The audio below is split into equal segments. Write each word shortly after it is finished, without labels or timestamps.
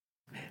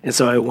And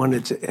so I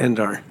wanted to end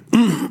our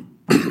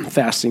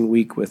fasting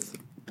week with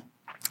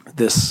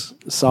this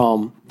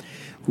psalm.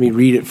 Let me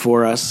read it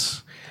for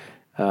us.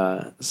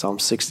 Psalm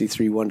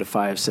 63,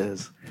 1-5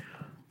 says,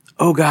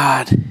 "O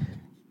God,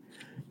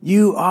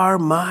 you are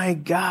my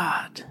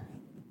God.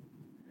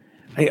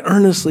 I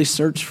earnestly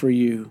search for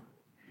you.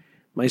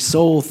 My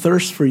soul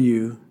thirsts for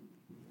you.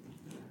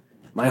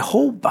 My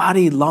whole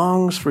body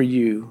longs for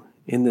you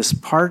in this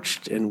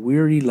parched and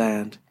weary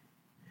land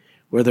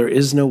where there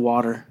is no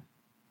water.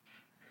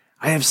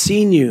 I have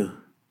seen you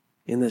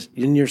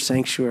in your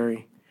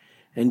sanctuary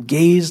and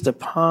gazed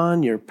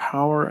upon your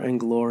power and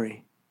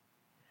glory.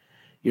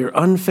 Your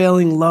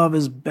unfailing love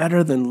is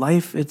better than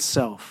life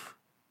itself.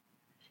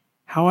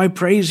 How I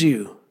praise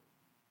you!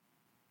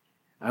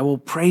 I will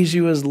praise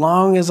you as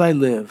long as I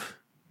live,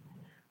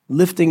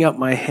 lifting up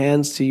my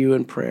hands to you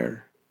in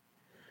prayer.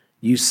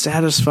 You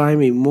satisfy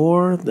me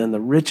more than the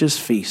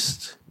richest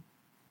feast.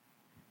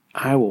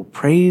 I will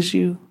praise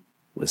you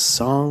with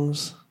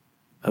songs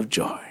of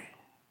joy."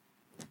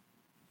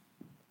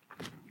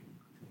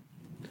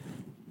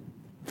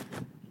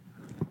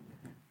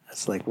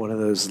 That's like one of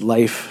those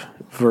life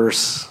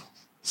verse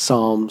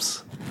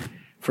psalms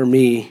for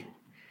me.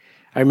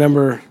 I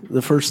remember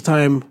the first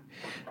time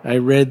I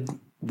read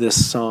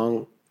this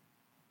song,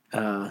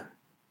 and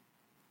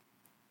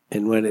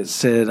when it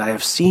said, "I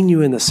have seen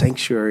you in the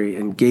sanctuary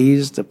and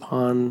gazed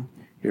upon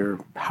your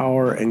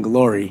power and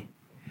glory,"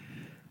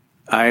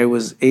 I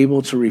was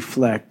able to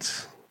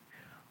reflect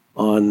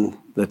on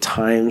the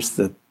times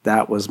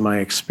that was my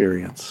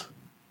experience.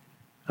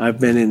 I've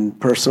been in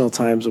personal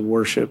times of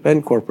worship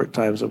and corporate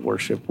times of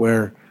worship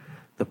where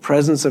the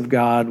presence of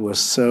God was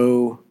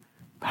so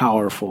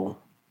powerful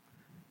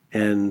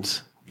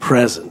and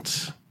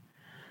present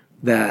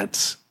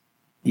that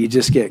you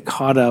just get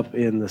caught up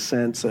in the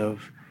sense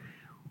of,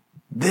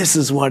 this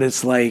is what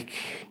it's like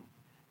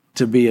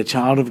to be a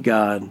child of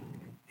God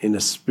in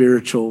a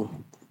spiritual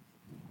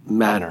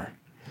manner.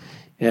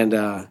 And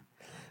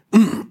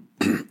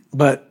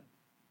but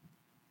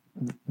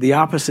the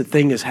opposite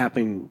thing is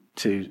happening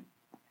to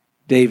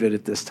David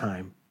at this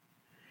time.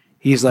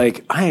 He's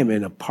like, I am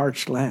in a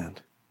parched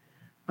land.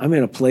 I'm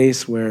in a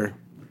place where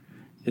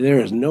there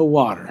is no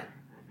water.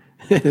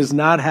 It is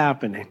not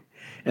happening.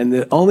 And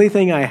the only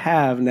thing I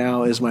have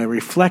now is my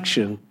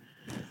reflection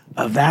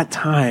of that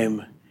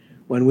time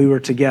when we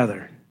were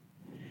together.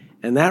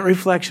 And that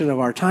reflection of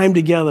our time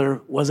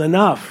together was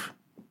enough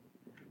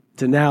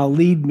to now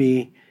lead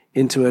me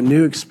into a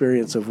new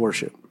experience of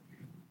worship.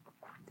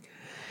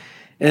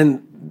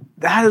 And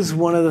that is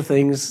one of the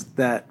things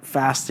that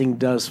fasting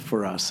does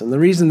for us. And the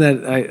reason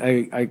that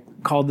I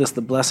called this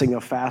the blessing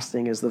of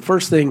fasting is the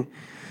first thing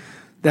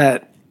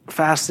that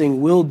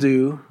fasting will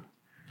do,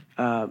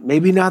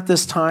 maybe not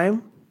this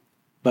time,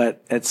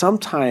 but at some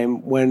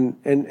time when,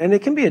 and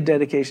it can be a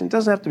dedication. It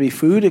doesn't have to be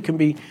food. It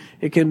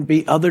can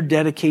be other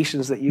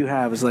dedications that you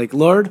have. It's like,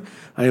 Lord,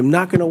 I am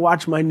not going to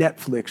watch my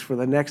Netflix for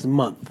the next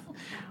month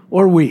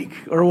or week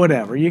or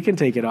whatever. You can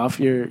take it off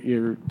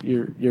your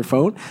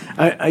phone.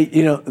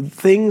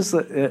 Things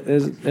that,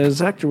 as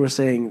Hector was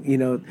saying,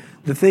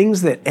 the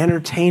things that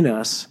entertain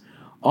us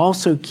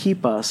also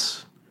keep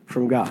us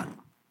from God.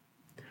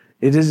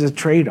 It is a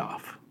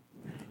trade-off.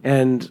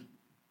 And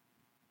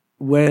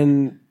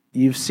when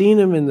you've seen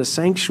him in the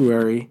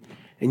sanctuary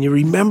and you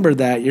remember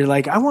that, you're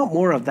like, I want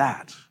more of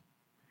that.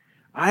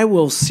 I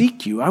will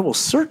seek you. I will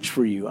search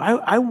for you.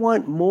 I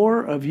want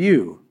more of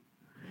you.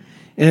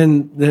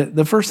 And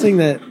the first thing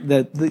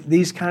that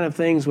these kind of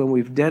things, when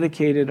we've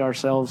dedicated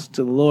ourselves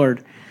to the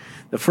Lord,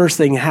 the first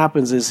thing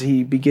happens is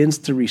he begins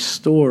to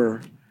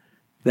restore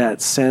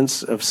that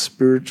sense of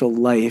spiritual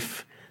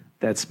life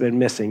that's been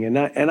missing. And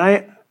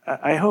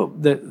I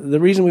hope that the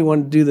reason we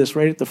want to do this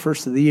right at the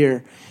first of the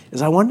year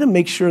is I wanted to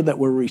make sure that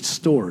we're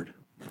restored.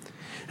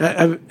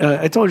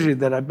 I told you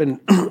that I've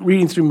been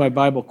reading through my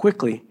Bible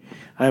quickly.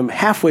 I'm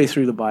halfway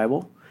through the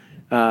Bible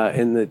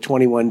in the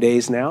 21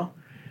 days now.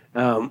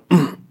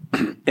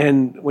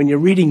 And when you're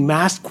reading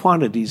mass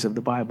quantities of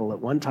the Bible at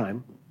one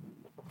time,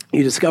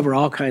 you discover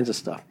all kinds of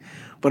stuff.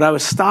 But I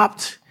was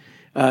stopped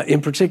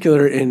in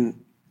particular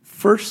in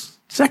 2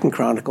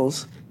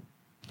 Chronicles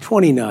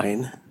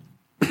 29.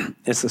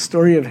 It's the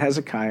story of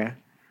Hezekiah.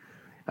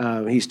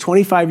 He's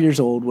 25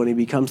 years old when he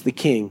becomes the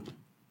king.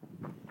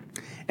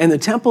 And the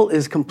temple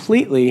is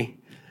completely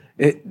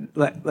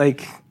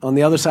like on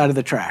the other side of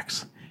the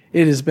tracks.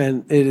 It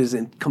is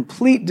in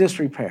complete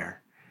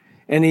disrepair.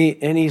 And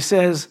he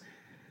says,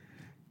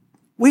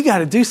 we got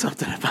to do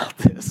something about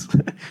this.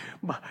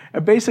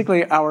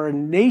 Basically, our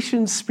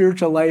nation's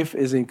spiritual life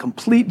is in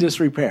complete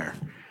disrepair.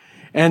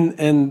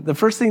 And the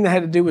first thing they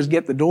had to do was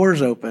get the doors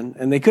open,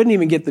 and they couldn't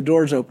even get the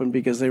doors open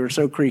because they were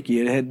so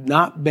creaky. It had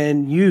not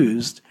been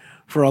used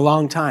for a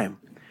long time.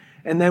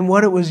 And then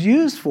what it was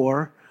used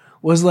for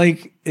was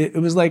like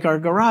our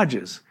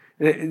garages.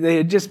 They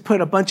had just put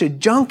a bunch of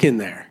junk in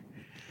there.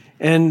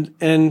 And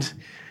as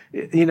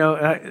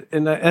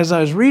I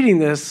was reading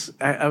this,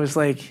 I was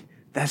like,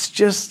 that's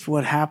just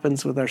what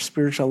happens with our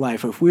spiritual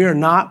life. If we are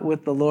not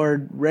with the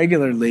Lord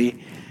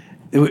regularly,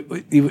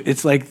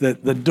 it's like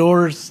the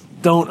doors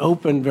don't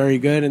open very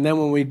good. And then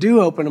when we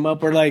do open them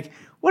up, we're like,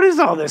 what is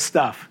all this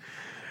stuff?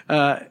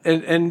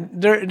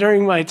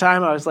 During my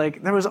time, I was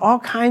like, there was all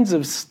kinds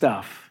of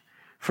stuff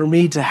for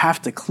me to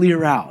have to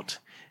clear out.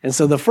 And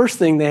so the first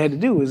thing they had to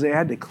do was they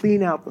had to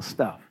clean out the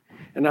stuff.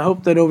 And I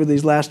hope that over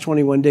these last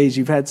 21 days,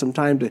 you've had some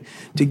time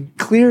to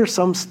clear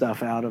some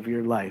stuff out of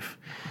your life.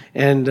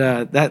 And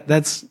I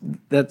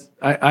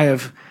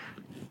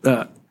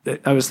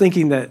was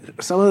thinking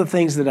that some of the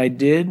things that I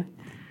did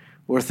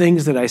were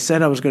things that I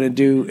said I was going to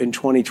do in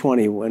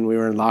 2020 when we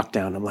were in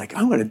lockdown. I'm like,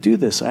 I'm going to do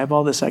this. I have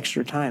all this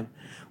extra time.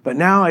 But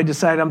now I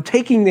decide I'm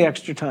taking the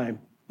extra time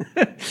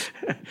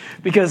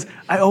because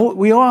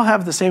we all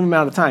have the same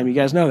amount of time. You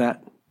guys know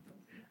that,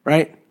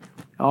 right?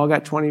 All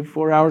got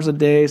 24 hours a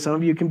day. Some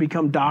of you can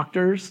become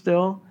doctors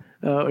still,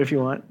 if you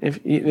want. If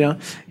you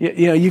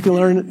can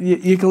learn.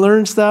 You can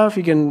learn stuff.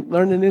 You can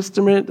learn an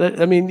instrument.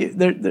 I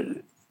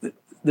mean,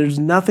 there's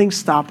nothing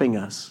stopping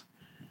us.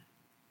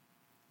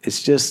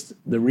 It's just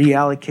the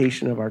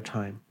reallocation of our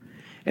time.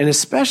 And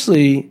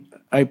especially,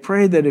 I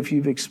pray that if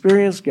you've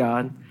experienced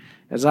God,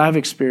 as I've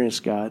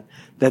experienced God,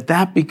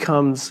 that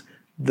becomes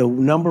the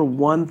number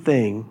one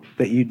thing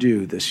that you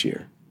do this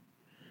year.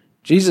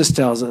 Jesus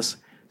tells us,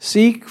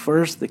 seek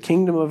first the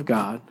kingdom of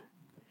God,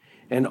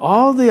 and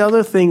all the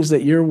other things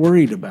that you're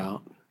worried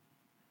about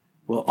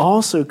will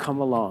also come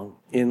along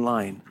in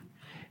line.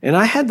 And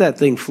I had that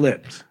thing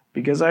flipped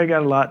because I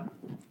got a lot,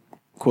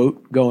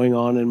 quote, going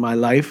on in my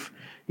life.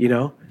 You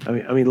know, I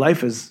mean,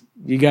 life is,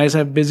 you guys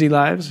have busy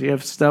lives. You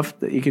have stuff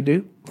that you could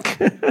do.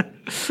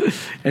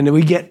 And then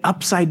we get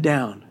upside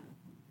down.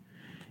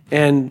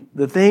 And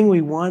the thing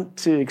we want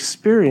to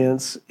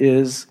experience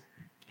is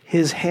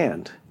his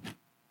hand.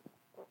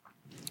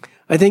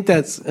 I think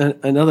that's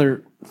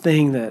another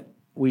thing that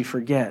we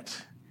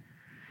forget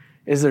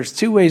is there's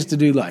two ways to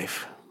do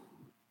life.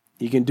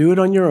 You can do it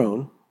on your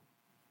own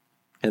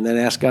and then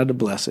ask God to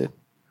bless it,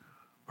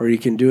 or you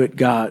can do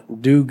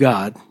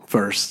God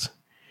first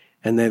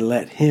and then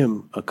let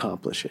him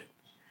accomplish it.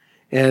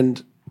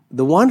 And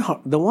the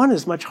one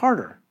is much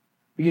harder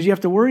because you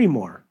have to worry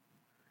more.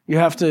 You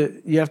have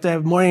to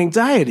have more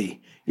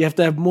anxiety. You have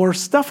to have more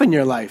stuff in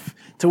your life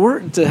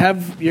to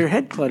have your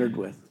head cluttered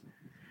with.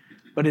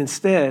 But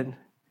instead,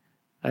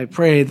 I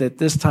pray that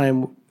this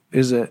time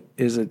is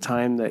a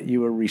time that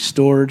you are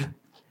restored,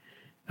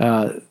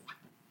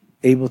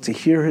 able to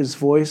hear his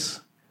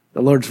voice.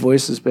 The Lord's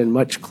voice has been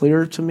much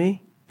clearer to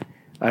me.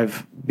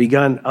 I've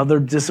begun other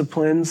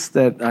disciplines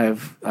that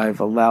I've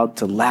allowed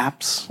to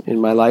lapse in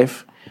my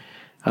life.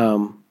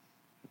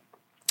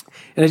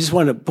 And I just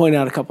want to point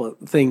out a couple of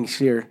things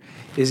here.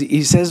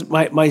 He says,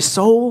 my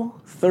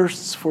soul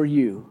thirsts for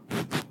you.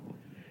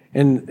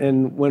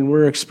 And when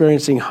we're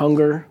experiencing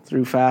hunger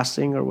through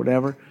fasting or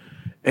whatever,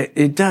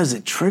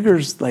 it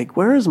triggers like,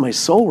 where is my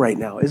soul right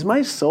now? Is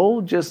my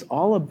soul just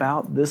all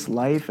about this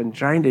life and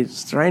trying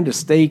to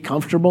stay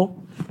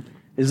comfortable?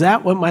 Is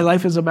that what my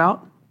life is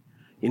about?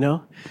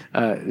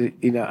 I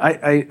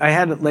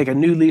had like a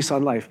new lease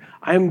on life.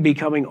 I'm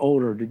becoming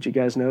older. Did you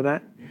guys know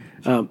that?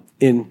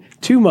 In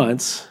 2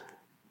 months,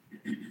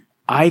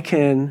 I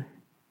can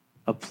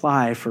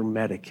apply for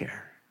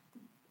Medicare.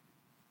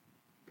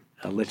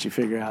 I'll let you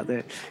figure out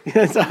that.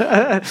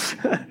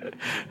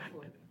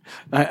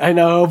 I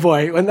know, oh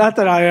boy. Well, not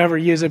that I ever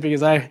use it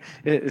because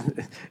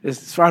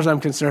as far as I'm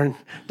concerned,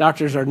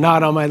 doctors are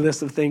not on my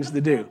list of things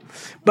to do.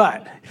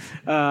 But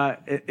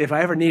if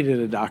I ever needed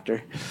a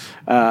doctor,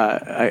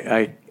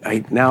 I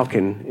now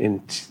can,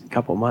 in a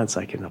couple months,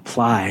 I can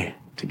apply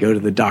to go to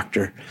the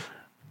doctor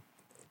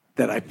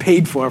that I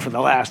paid for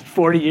the last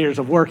 40 years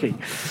of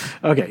working.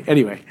 Okay,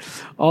 anyway,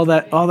 all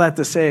that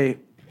to say,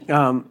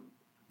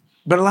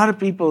 but a lot of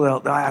people,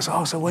 they'll ask,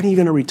 oh, so when are you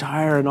going to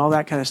retire and all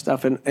that kind of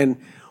stuff? And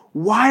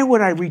why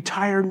would I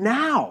retire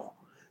now?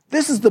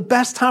 This is the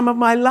best time of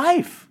my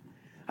life.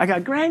 I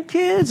got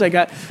grandkids.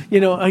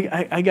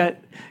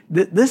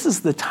 This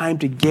is the time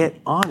to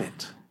get on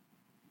it,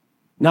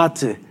 not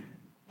to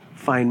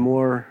find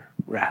more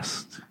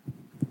rest.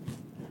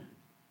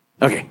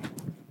 Okay.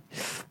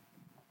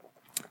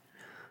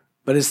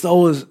 But his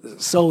soul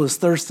is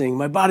thirsting.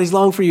 My body's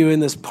long for you in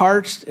this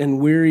parched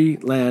and weary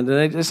land. And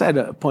I just had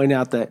to point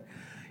out that,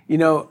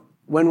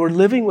 when we're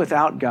living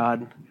without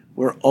God,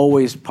 we're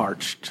always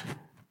parched.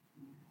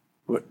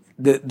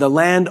 The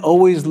land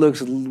always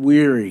looks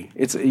weary.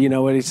 It's,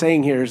 what he's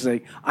saying here is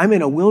like, I'm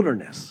in a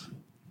wilderness.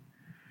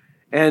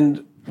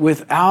 And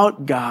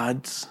without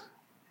God's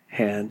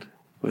hand,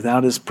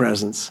 without his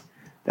presence,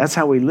 that's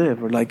how we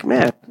live. We're like,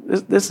 man,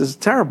 this is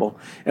terrible.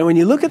 And when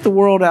you look at the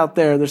world out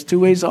there, there's two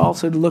ways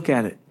also to look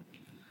at it.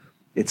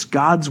 It's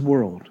God's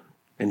world,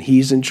 and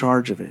he's in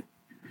charge of it.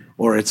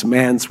 Or it's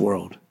man's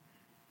world,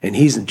 and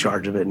he's in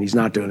charge of it, and he's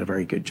not doing a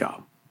very good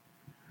job.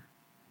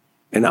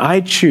 And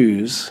I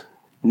choose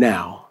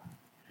now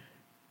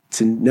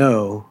to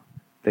know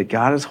that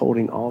God is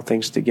holding all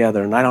things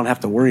together, and I don't have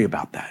to worry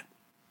about that.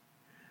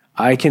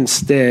 I can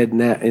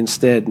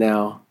instead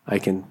now, I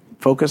can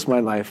focus my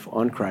life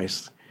on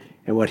Christ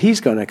and what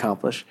he's going to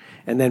accomplish,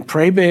 and then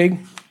pray big,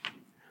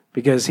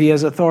 because he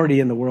has authority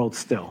in the world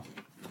still.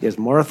 He has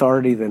more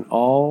authority than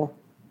all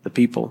the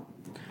people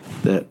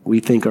that we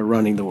think are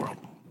running the world.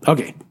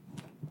 Okay.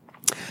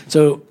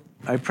 So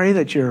I pray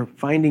that you're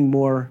finding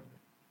more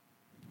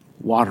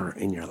water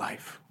in your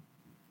life.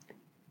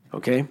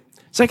 Okay?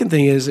 Second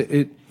thing is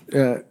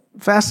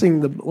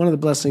fasting, one of the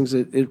blessings,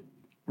 it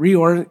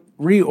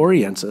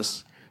reorients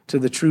us to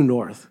the true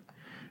north.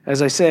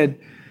 As I said,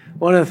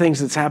 one of the things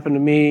that's happened to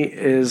me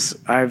is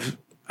I've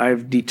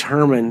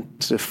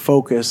determined to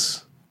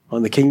focus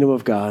on the kingdom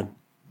of God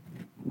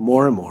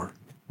more and more,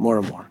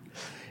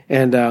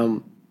 and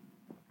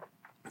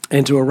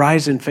to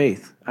arise in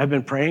faith. I've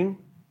been praying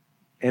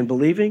and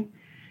believing,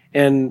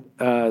 and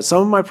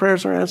some of my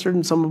prayers are answered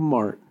and some of them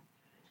aren't.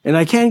 And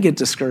I can get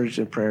discouraged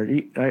in prayer. Do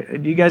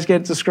you guys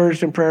get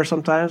discouraged in prayer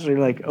sometimes? Or you're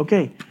like,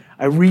 okay,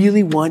 I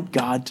really want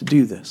God to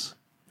do this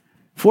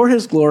for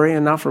his glory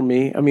and not for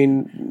me. I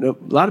mean, a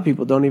lot of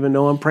people don't even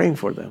know I'm praying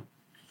for them.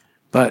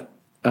 But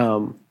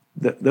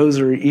those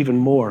are even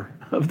more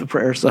of the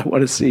prayers I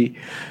want to see,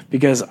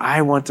 because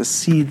I want to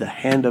see the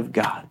hand of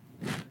God.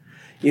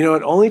 You know,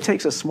 it only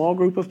takes a small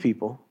group of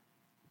people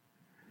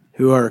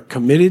who are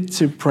committed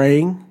to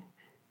praying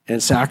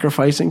and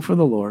sacrificing for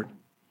the Lord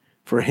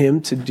for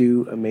him to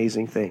do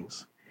amazing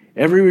things.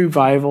 Every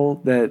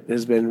revival that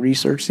has been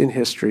researched in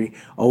history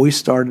always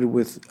started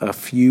with a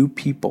few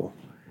people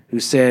who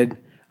said,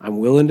 I'm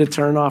willing to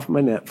turn off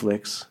my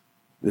Netflix.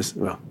 In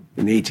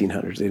the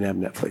 1800s, they didn't have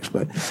Netflix,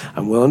 but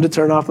I'm willing to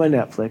turn off my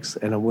Netflix,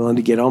 and I'm willing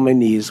to get on my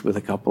knees with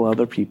a couple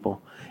other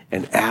people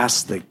and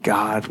ask that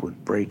God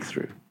would break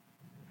through.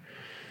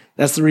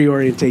 That's the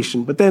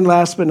reorientation. But then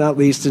last but not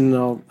least,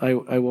 and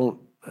I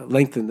won't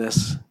lengthen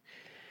this,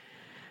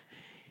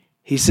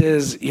 he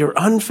says, your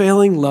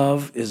unfailing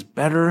love is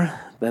better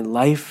than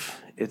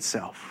life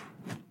itself.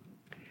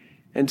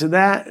 And to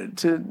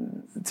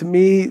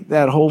me,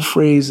 that whole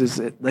phrase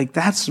is like,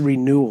 that's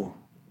renewal.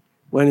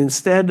 When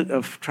instead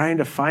of trying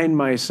to find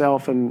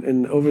myself,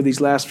 and over these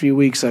last few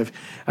weeks,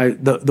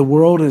 the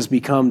world has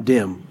become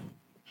dim,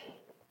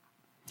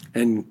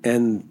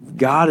 and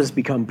God has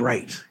become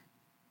bright.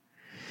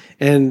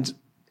 And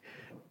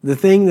the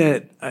thing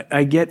that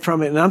I get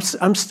from it, and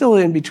I'm still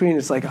in between.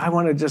 It's like I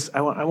want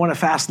to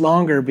fast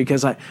longer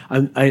because I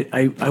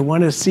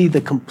want to see the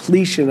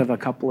completion of a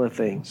couple of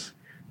things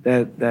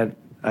that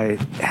I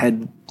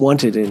had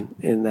wanted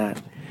in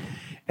that,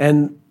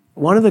 and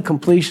one of the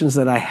completions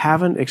that I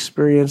haven't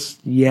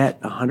experienced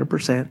yet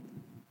 100%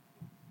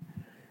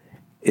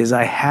 is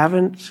I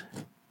haven't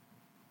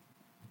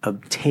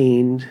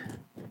obtained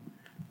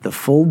the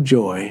full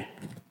joy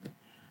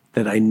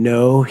that I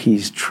know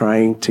he's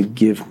trying to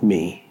give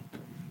me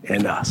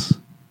and us.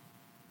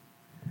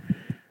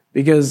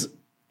 Because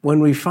when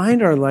we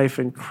find our life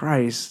in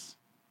Christ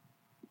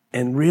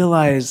and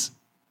realize,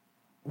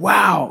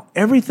 wow,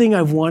 everything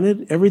I've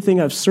wanted, everything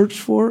I've searched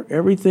for,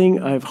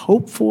 everything I've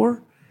hoped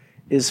for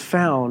is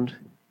found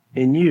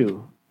in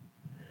you,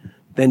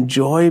 then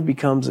joy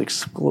becomes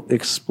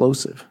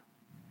explosive.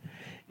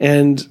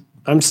 And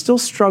I'm still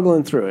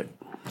struggling through it.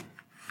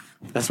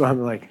 That's why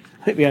I'm like,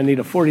 maybe I need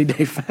a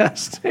 40-day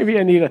fast. Maybe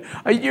I need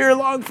a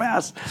year-long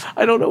fast.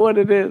 I don't know what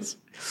it is.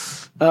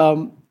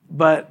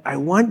 But I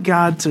want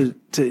God to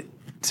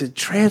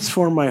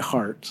transform my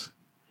heart,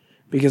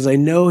 because I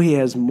know he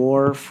has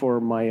more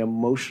for my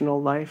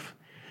emotional life.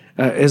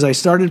 As I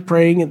started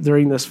praying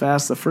during this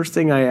fast, the first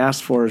thing I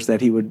asked for is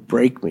that he would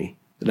break me,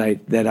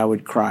 that I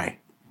would cry.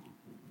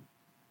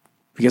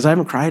 Because I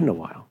haven't cried in a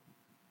while.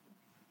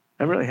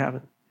 I really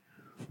haven't.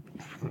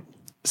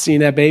 Seeing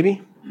that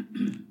baby,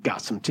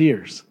 got some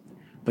tears.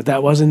 But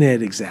that wasn't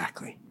it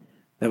exactly.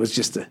 That was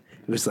just it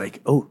was like,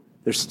 oh,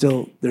 there's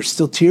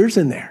still tears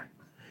in there.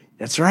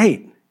 That's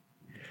right.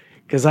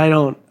 Because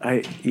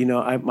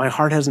my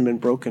heart hasn't been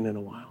broken in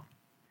a while.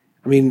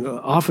 I mean,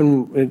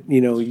 often,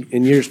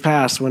 in years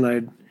past,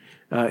 when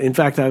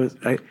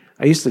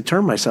I used to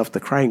term myself the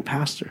crying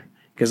pastor,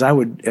 because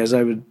as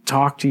I would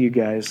talk to you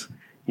guys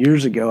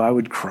years ago, I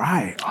would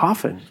cry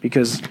often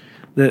because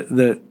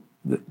the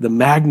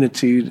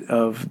magnitude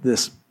of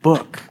this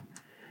book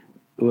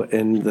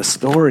and the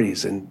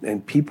stories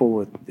and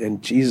people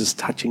and Jesus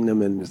touching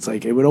them, and it's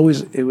like it would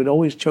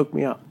always choke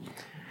me up.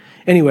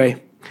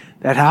 Anyway,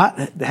 that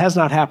has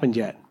not happened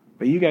yet,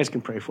 but you guys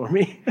can pray for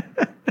me.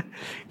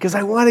 Because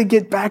I want to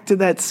get back to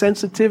that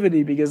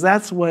sensitivity, because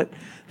that's what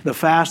the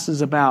fast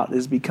is about,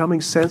 is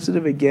becoming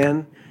sensitive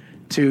again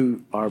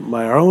to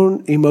my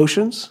own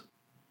emotions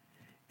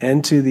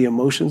and to the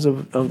emotions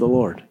of the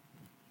Lord,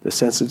 the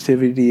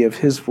sensitivity of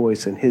his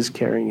voice and his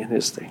caring and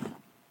his thing.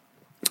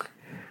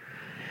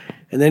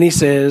 And then he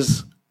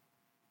says,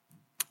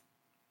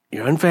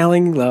 your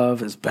unfailing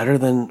love is better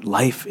than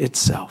life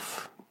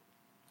itself.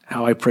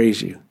 How I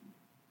praise you.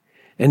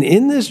 And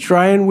in this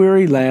dry and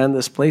weary land,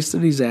 this place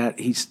that he's at,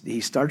 he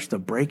starts to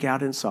break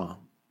out in song.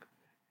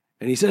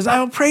 And he says, I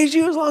will praise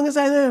you as long as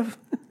I live,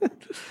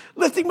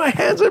 lifting my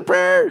hands in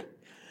prayer.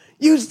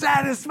 You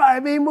satisfy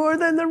me more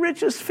than the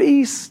richest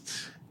feast.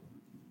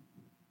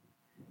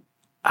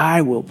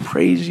 I will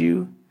praise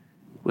you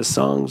with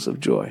songs of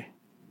joy.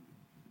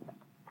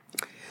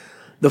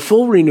 The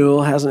full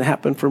renewal hasn't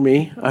happened for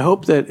me. I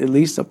hope that at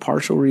least a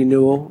partial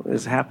renewal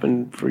has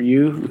happened for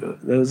you,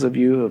 those of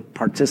you who have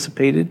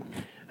participated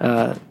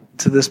to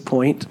this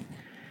point.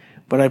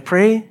 But I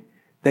pray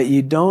that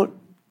you don't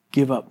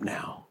give up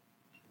now,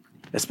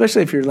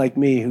 especially if you're like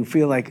me who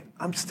feel like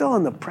I'm still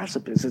on the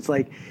precipice. It's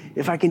like,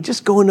 if I can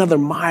just go another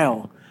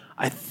mile,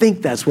 I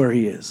think that's where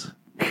he is,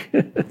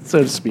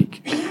 so to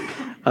speak.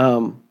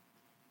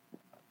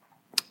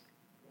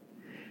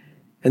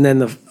 And then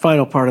the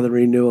final part of the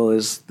renewal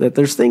is that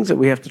there's things that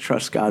we have to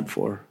trust God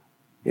for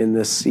in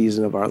this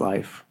season of our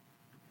life.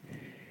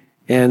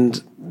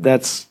 And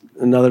that's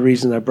another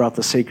reason I brought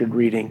the sacred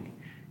reading,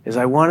 is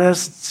I want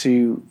us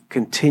to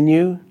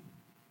continue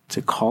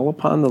to call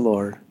upon the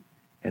Lord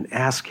and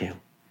ask him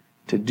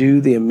to do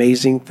the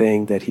amazing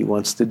thing that he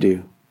wants to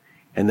do,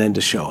 and then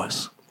to show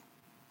us.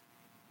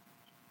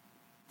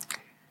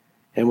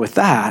 And with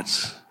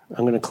that,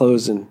 I'm going to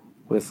close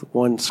with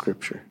one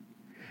scripture.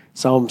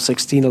 Psalm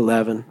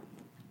 16:11,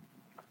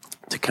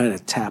 to kind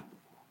of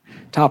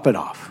top it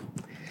off.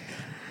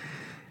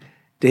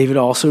 David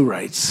also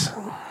writes,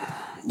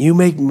 "You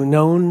make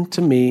known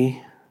to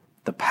me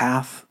the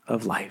path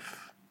of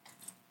life.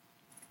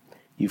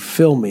 You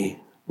fill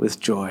me with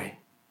joy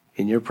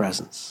in your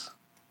presence,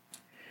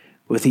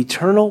 with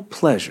eternal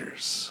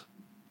pleasures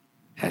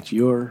at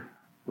your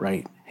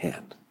right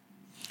hand."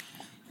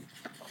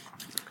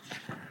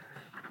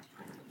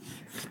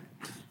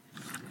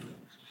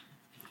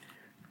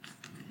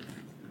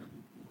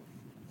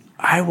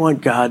 I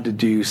want God to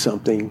do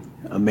something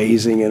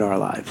amazing in our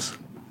lives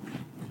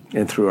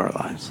and through our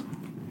lives.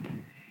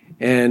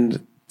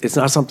 And it's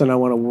not something I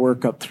want to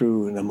work up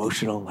through an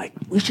emotional, like,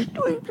 we should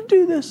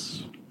do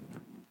this.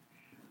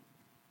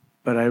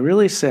 But I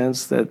really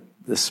sense that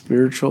the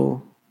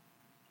spiritual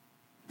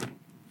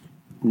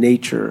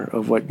nature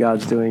of what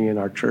God's doing in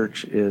our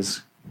church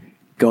is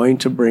going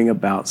to bring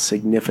about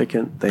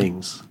significant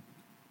things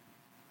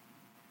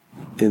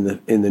in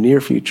the near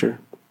future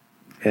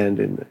and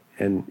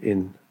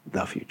in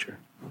the future.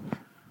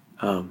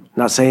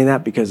 Not saying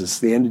that because it's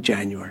the end of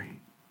January.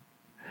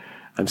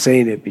 I'm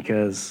saying it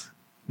because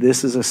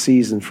this is a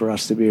season for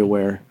us to be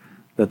aware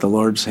that the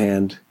Lord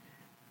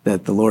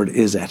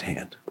is at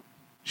hand,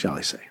 shall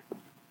I say.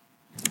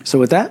 So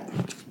with that,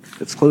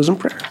 let's close in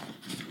prayer.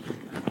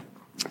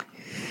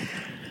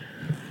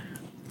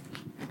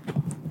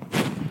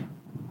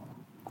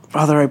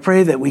 Father, I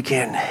pray that we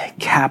can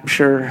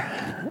capture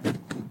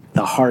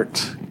the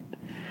heart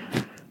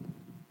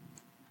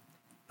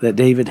that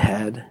David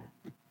had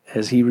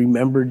as he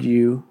remembered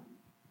you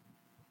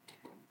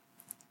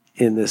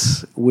in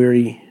this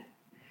weary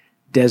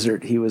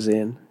desert he was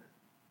in.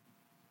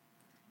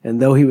 And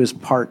though he was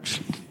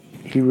parched,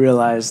 he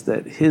realized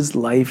that his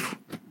life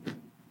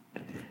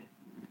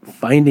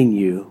finding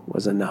you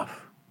was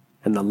enough,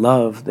 and the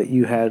love that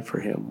you had for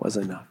him was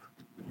enough.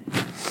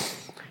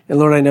 And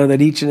Lord, I know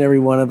that each and every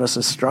one of us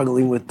is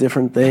struggling with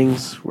different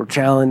things. We're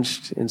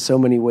challenged in so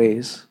many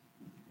ways.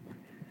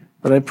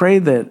 But I pray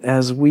that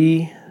as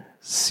we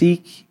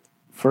seek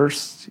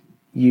first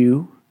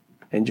you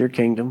and your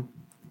kingdom,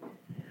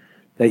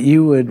 that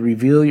you would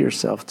reveal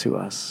yourself to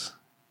us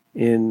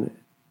in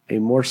a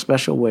more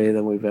special way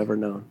than we've ever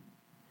known.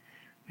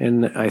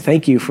 And I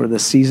thank you for the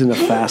season of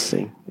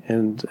fasting.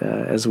 And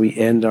as we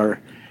end our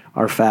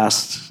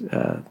fast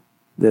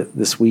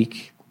this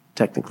week,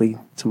 technically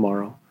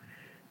tomorrow,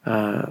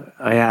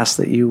 I ask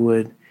that you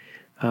would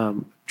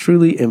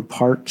truly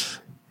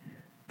impart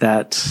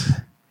that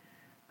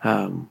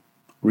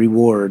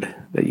reward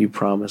that you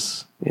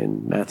promise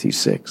in Matthew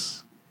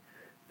 6,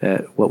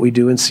 that what we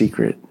do in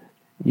secret,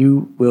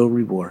 you will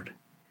reward.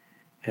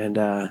 And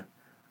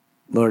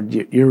Lord,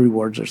 your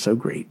rewards are so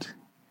great.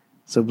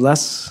 So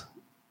bless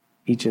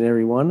each and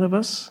every one of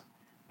us.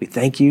 We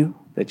thank you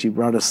that you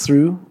brought us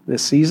through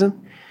this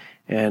season.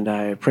 And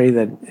I pray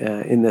that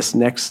in this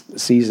next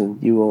season,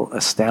 you will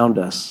astound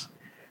us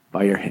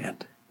by your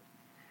hand.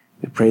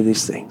 We pray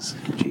these things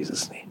in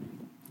Jesus'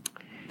 name.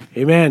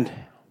 Amen.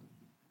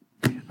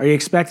 Are you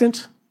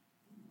expectant?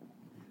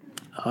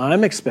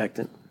 I'm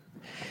expectant.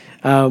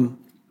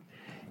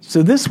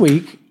 So this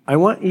week, I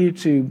want you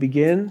to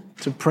begin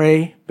to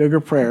pray bigger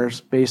prayers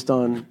based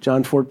on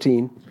John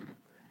 14.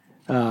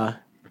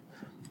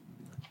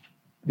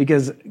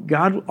 Because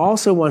God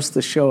also wants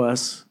to show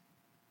us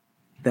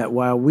that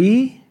while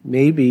we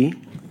may be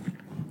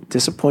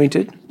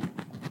disappointed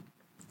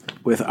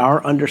with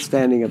our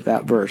understanding of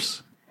that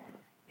verse,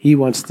 he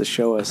wants to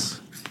show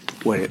us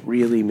what it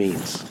really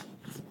means.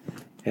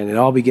 And it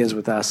all begins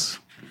with us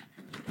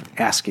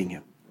asking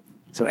him.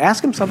 So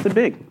ask him something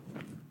big.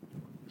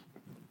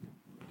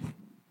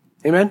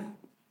 Amen?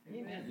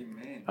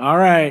 Amen. All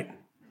right.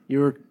 You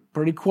were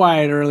pretty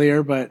quiet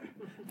earlier, but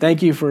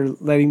thank you for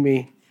letting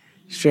me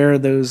share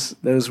those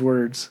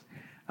words.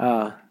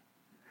 All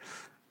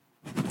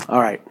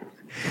right.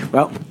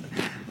 Well,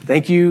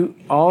 thank you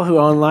all who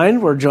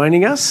online were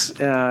joining us.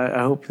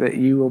 I hope that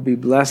you will be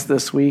blessed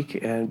this week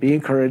and be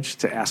encouraged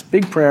to ask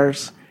big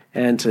prayers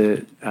and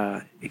to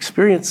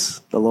experience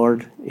the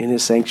Lord in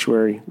his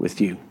sanctuary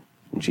with you.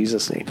 In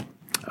Jesus' name,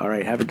 All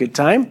right, have a good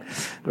time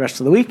the rest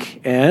of the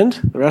week. And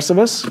the rest of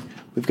us,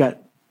 we've got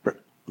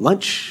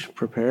lunch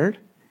prepared.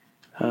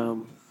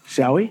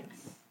 Shall we?